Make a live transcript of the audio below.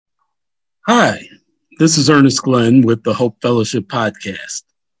Hi, this is Ernest Glenn with the Hope Fellowship Podcast.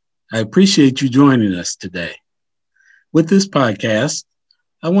 I appreciate you joining us today. With this podcast,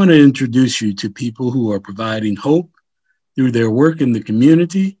 I want to introduce you to people who are providing hope through their work in the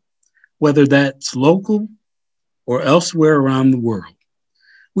community, whether that's local or elsewhere around the world.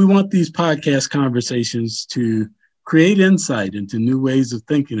 We want these podcast conversations to create insight into new ways of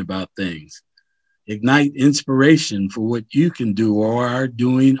thinking about things, ignite inspiration for what you can do or are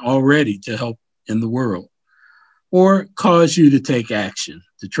doing already to help in the world, or cause you to take action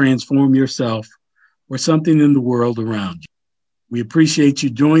to transform yourself or something in the world around you. We appreciate you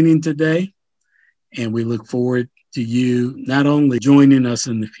joining today, and we look forward to you not only joining us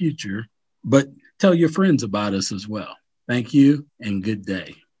in the future, but tell your friends about us as well. Thank you and good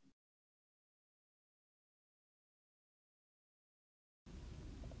day.